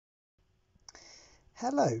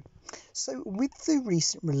Hello. So with the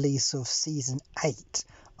recent release of season 8,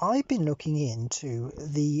 I've been looking into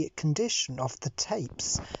the condition of the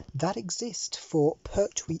tapes that exist for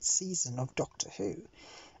Pertwee's season of Doctor Who.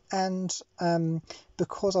 And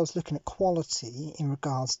because I was looking at quality in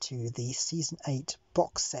regards to the season 8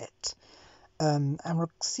 box set, and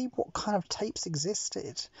see what kind of tapes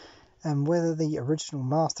existed and whether the original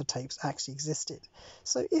master tapes actually existed.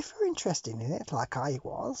 So if you're interested in it, like I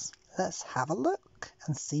was, let's have a look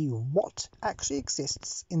and see what actually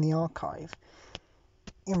exists in the archive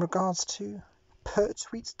in regards to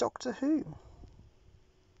Pertwee's Doctor Who.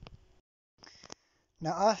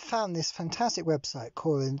 Now, I found this fantastic website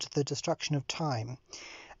called The Destruction of Time,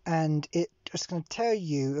 and it's going to tell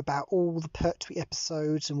you about all the Pertwee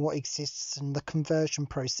episodes and what exists and the conversion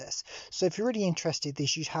process. So if you're really interested, you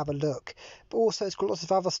should have a look. But also it's got lots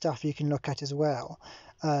of other stuff you can look at as well.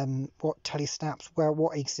 What telesnaps,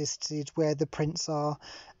 what existed, where the prints are,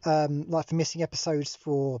 like for missing episodes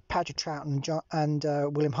for Patrick Troughton and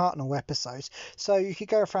William Hartnell episodes. So you could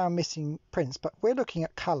go around missing prints, but we're looking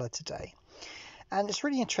at colour today. And it's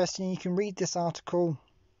really interesting. You can read this article.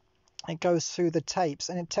 It goes through the tapes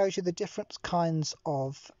and it tells you the different kinds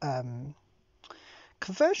of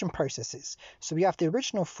conversion processes. So we have the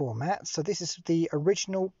original format. So this is the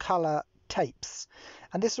original colour tapes.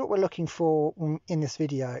 And this is what we're looking for in this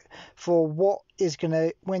video. For what is going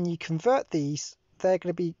to, when you convert these, they're going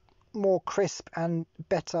to be more crisp and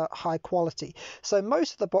better high quality. So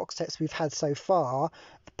most of the box sets we've had so far,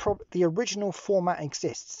 the original format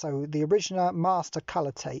exists. So the original master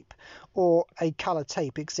color tape or a color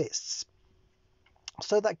tape exists.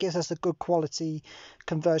 So that gives us a good quality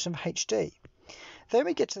conversion of HD. Then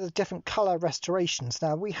we get to the different color restorations.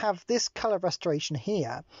 Now we have this color restoration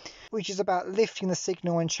here, which is about lifting the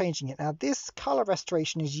signal and changing it. Now this color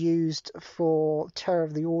restoration is used for Terror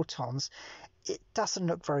of the Autons. It doesn't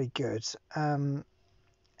look very good. A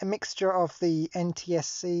mixture of the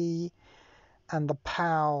NTSC and the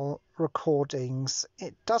PAL recordings,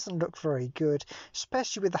 it doesn't look very good,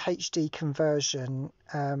 especially with the HD conversion.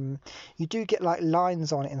 You do get like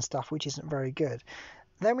lines on it and stuff, which isn't very good.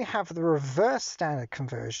 Then we have the reverse standard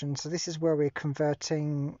conversion. So this is where we're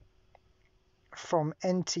converting from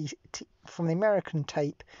from the American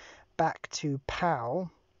tape back to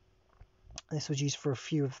PAL. This was used for a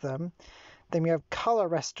few of them. Then we have color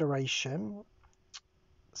restoration.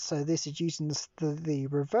 So this is using the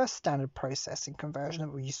reverse standard processing conversion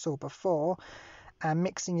that we saw before and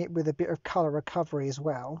mixing it with a bit of color recovery as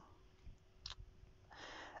well.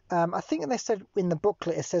 I think they said in the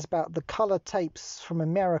booklet, it says about the color tapes from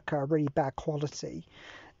America are really bad quality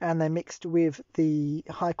and they're mixed with the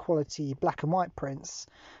high quality black and white prints.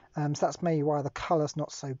 So that's maybe why the color's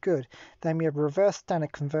not so good. Then we have reverse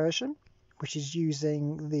standard conversion, which is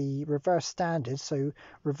using the reverse standard, so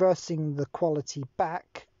reversing the quality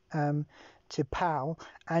back to PAL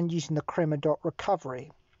and using the chroma dot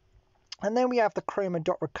recovery. And then we have the chroma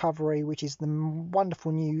dot recovery, which is the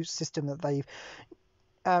wonderful new system that they've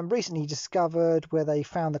recently discovered, where they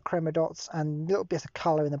found the chroma dots and little bits of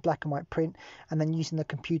colour in the black and white print and then using the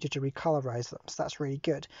computer to recolorize them. So that's really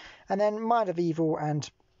good. And then Mind of Evil and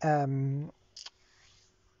I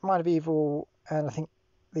think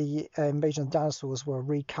the Invasion of the Dinosaurs were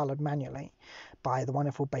recolored manually by the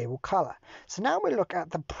wonderful Babel Color. So now we look at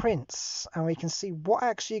the prints and we can see what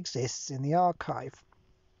actually exists in the archive.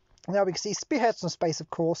 Now we can see Spearheads from Space, of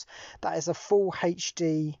course. That is a full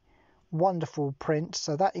HD wonderful print,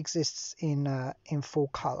 so that exists in full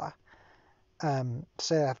color. So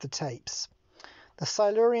they have the tapes. The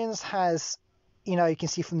Silurians has, you can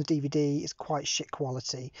see from the DVD, it's quite shit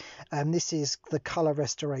quality. This is the color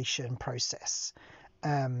restoration process.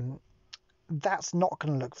 That's not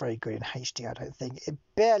going to look very good in HD, I don't think. It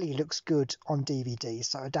barely looks good on DVD,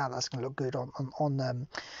 so I doubt that's going to look good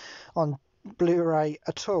on Blu-ray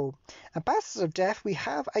at all. And Bastards of Death, we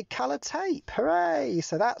have a color tape. Hooray!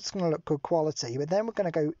 So that's going to look good quality. But then we're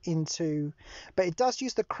going to go into, but it does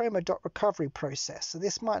use the chroma dot recovery process, so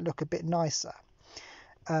this might look a bit nicer.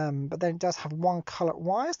 But then it does have one color.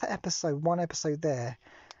 Why is that one episode there?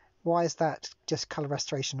 Why is that just color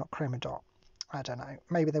restoration, not chroma dot? I don't know.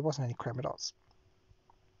 Maybe there wasn't any chroma dots.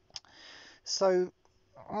 So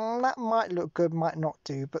that might look good, might not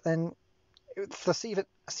do. But then for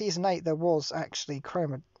season 8, there was actually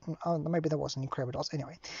chroma. Oh, maybe there wasn't any chroma dots.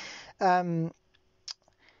 Anyway,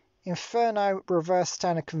 Inferno reverse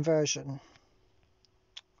standard conversion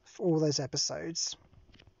for all those episodes.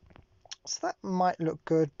 So that might look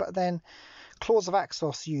good. But then Claws of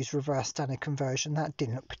Axos used reverse standard conversion. That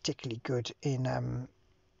didn't look particularly good in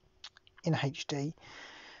HD.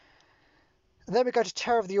 Then we go to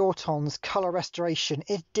Terror of the Autons, colour restoration.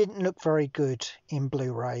 It didn't look very good in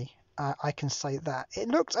Blu-ray. I can say that. It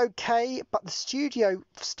looked okay, but the studio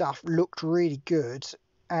stuff looked really good,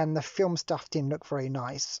 and the film stuff didn't look very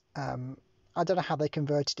nice. I don't know how they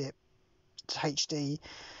converted it to HD.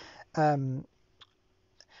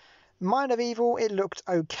 Mind of Evil, it looked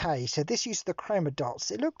okay. So this use of the chroma dots,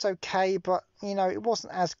 it looked okay, but you know, it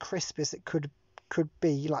wasn't as crisp as it could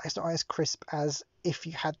be. Like, it's not as crisp as if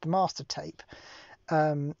you had the master tape.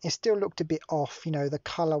 It still looked a bit off. You know, the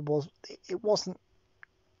color wasn't,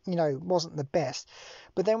 you know, wasn't the best.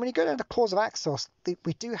 But then when you go down to Claws of Axos,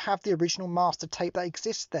 we do have the original master tape that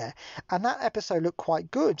exists there, and that episode looked quite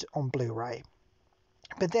good on Blu-ray.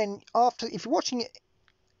 But then after, if you're watching it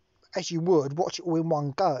as you would watch it all in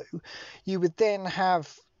one go, you would then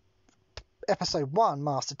have episode 1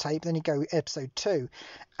 master tape, then you go episode 2,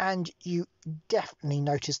 and you definitely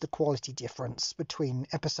notice the quality difference between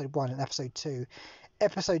episode 1 and episode 2.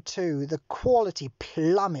 Episode 2, the quality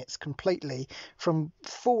plummets completely from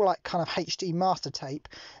full, like, kind of HD master tape,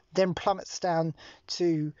 then plummets down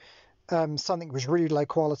to something that was really low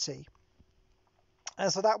quality.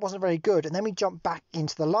 And so that wasn't very good. And then we jump back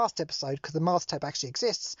into the last episode, because the master tape actually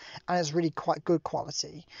exists and it's really quite good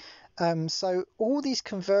quality. So all these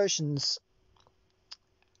conversions,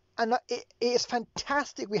 and it is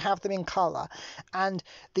fantastic we have them in colour, and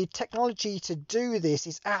the technology to do this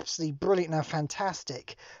is absolutely brilliant and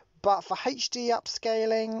fantastic. But for HD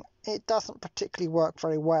upscaling, it doesn't particularly work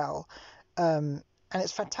very well. And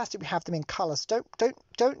it's fantastic we have them in colour. So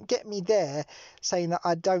don't get me there saying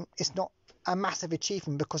that it's not a massive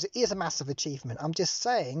achievement, because it is a massive achievement. I'm just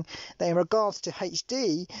saying that in regards to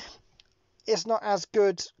HD, it's not as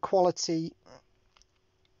good quality,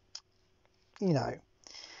 you know.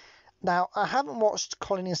 Now, I haven't watched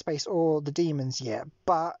Colony in Space or The Demons yet,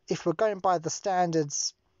 but if we're going by the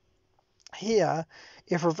standards here,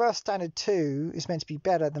 if Reverse Standard 2 is meant to be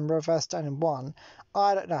better than Reverse Standard 1,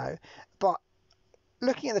 I don't know. But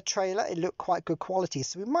looking at the trailer, it looked quite good quality,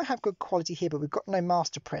 so we might have good quality here, but we've got no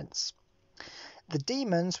master prints. The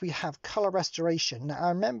Demons, we have colour restoration. Now, I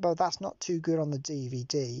remember that's not too good on the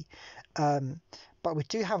DVD, but we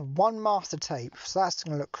do have one master tape, so that's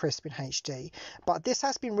going to look crisp in HD. But this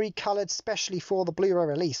has been recoloured specially for the Blu-ray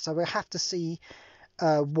release, so we'll have to see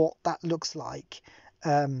what that looks like.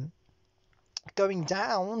 Going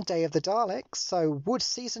down, Day of the Daleks, so would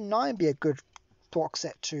Season 9 be a good box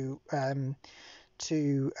set to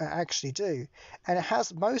actually do? And it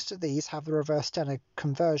has, most of these have the reverse standard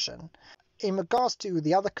conversion. In regards to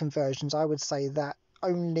the other conversions, I would say that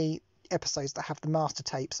only episodes that have the master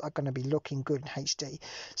tapes are going to be looking good in HD.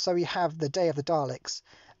 So we have the Day of the Daleks,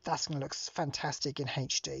 that's going to look fantastic in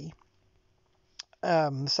HD.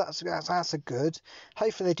 So that's a good.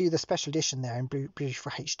 Hopefully they do the special edition there in British for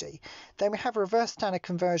HD. Then we have reverse standard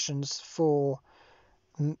conversions for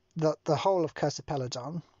the whole of Curse of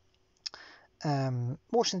Peladon.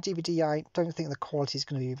 Watching the DVD, I don't think the quality is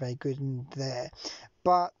going to be very good in there.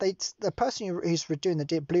 But the person who's doing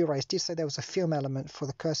the Blu-rays did say there was a film element for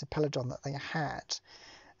the Curse of Peladon that they had,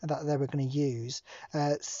 that they were going to use.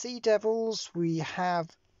 Sea Devils, we have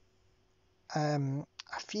a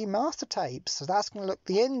few master tapes, so that's going to look,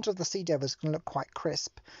 the end of the Sea Devils is going to look quite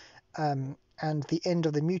crisp. And the end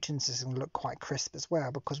of the Mutants is going to look quite crisp as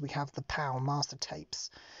well, because we have the PAL master tapes.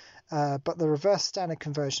 But the reverse standard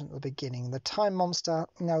conversion at the beginning, the Time Monster,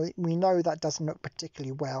 we know that doesn't look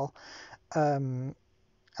particularly well.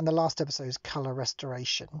 And the last episode is colour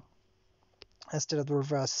restoration instead of the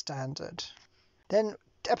reverse standard. Then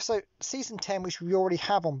season 10, which we already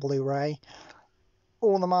have on Blu-ray,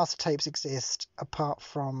 all the master tapes exist apart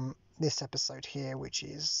from this episode here, which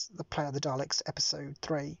is the Planet of the Daleks episode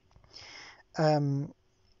 3.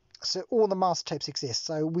 So all the master tapes exist,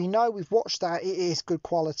 so we know, we've watched that, it is good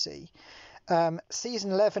quality.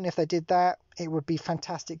 Season 11, if they did that, it would be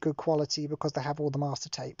fantastic good quality, because they have all the master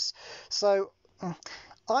tapes. So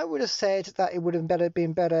I would have said that it would have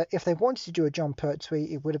been better if they wanted to do a John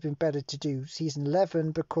Pertwee. It would have been better to do season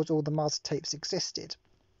 11, because all the master tapes existed.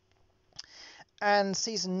 And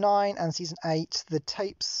season 9 and season 8, the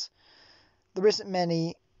tapes, there isn't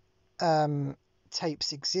many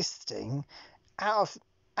tapes existing. Out of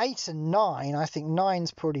 8 and 9, I think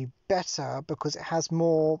 9's probably better, because it has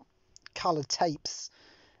more coloured tapes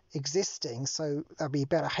existing, so that'll be a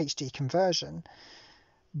better HD conversion.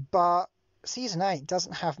 But season 8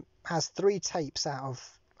 has 3 tapes out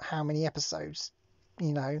of how many episodes,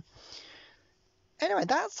 Anyway,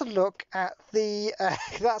 that's a look at the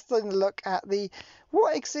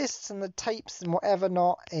what exists and the tapes and whatever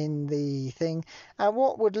not in the thing, and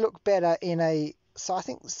what would look better in a So I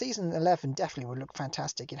think season 11 definitely would look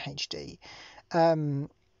fantastic in HD.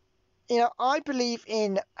 You know, I believe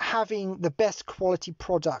in having the best quality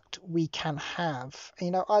product we can have.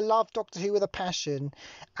 You know, I love Doctor Who with a passion,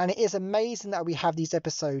 and it is amazing that we have these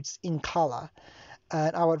episodes in colour.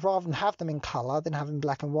 And I would rather have them in colour than have them in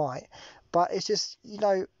black and white. But it's just, you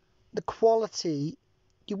know, the quality,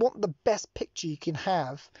 you want the best picture you can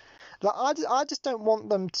have. Like, I just don't want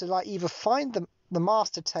them to, like, either find the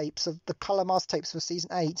master tapes of the colour master tapes for season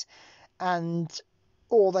 8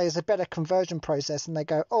 or there's a better conversion process and they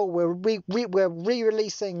go, oh, we're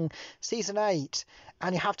re-releasing season 8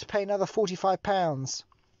 and you have to pay another £45,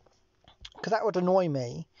 because that would annoy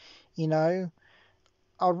me. You know,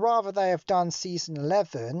 I'd rather they have done season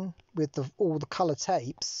 11 with all the colour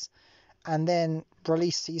tapes and then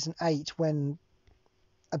release season 8 when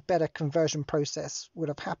a better conversion process would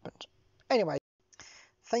have happened. Anyway,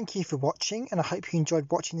 thank you for watching, and I hope you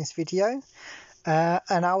enjoyed watching this video,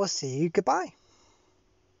 and I will see you. Goodbye.